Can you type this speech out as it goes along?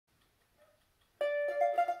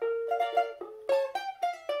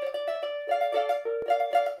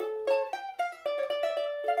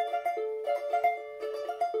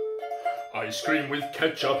Ice cream with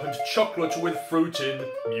ketchup and chocolate with fruit in.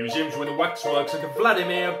 Museums with waxworks and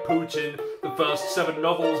Vladimir Putin. The first 7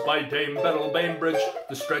 novels by Dame Beryl Bainbridge.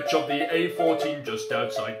 The stretch of the A14 just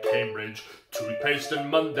outside Cambridge. Toothpaste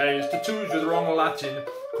and Mondays, tattoos with wrong Latin.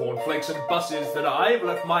 Cornflakes and buses that I've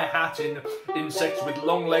left my hat in. Insects with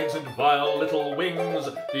long legs and vile little wings.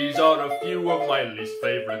 These are a few of my least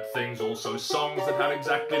favourite things. Also songs that have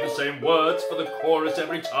exactly the same words for the chorus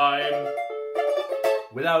every time,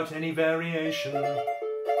 without any variation.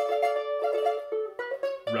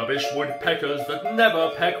 Rubbish woodpeckers that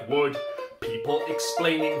never peck wood. People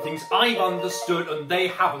explaining things I've understood and they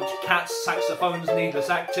haven't. Cats, saxophones, needless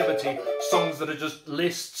activity. Songs that are just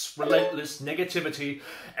lists, relentless negativity.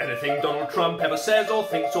 Anything Donald Trump ever says or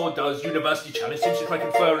thinks or does. University challenge seems to try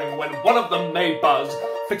conferring when one of them may buzz.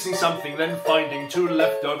 Fixing something, then finding 2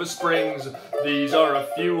 leftover springs. These are a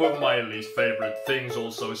few of my least favourite things.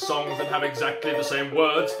 Also songs that have exactly the same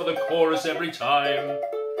words for the chorus every time,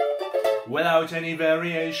 without any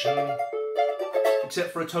variation,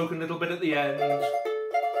 except for a token little bit at the end.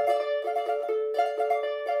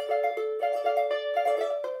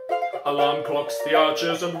 Alarm clocks, the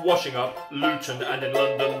Archers and washing up, Luton and in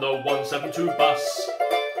London the 172 bus.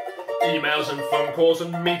 Emails and phone calls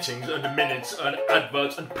and meetings and minutes and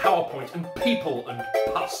adverts and PowerPoint and people and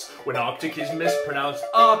pus. When Arctic is mispronounced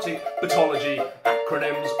Arctic, pathology,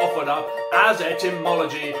 acronyms offered up as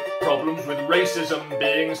etymology. Problems with racism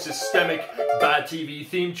being systemic, bad TV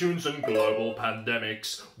theme tunes and global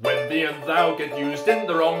pandemics. When thee and thou get used in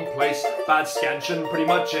the wrong place. Bad scansion, pretty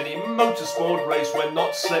much any motorsport race. When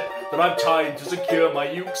not slip that I've tied to secure my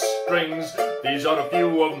uke strings. These are a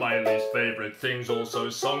few of my least favourite things. Also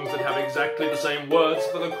songs that have exactly the same words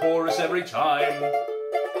for the chorus every time,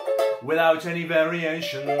 without any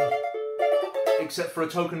variation, except for a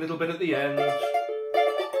token little bit at the end.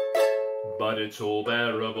 But it's all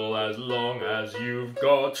bearable as long as you've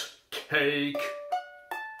got cake.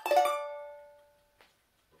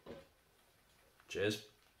 Cheers.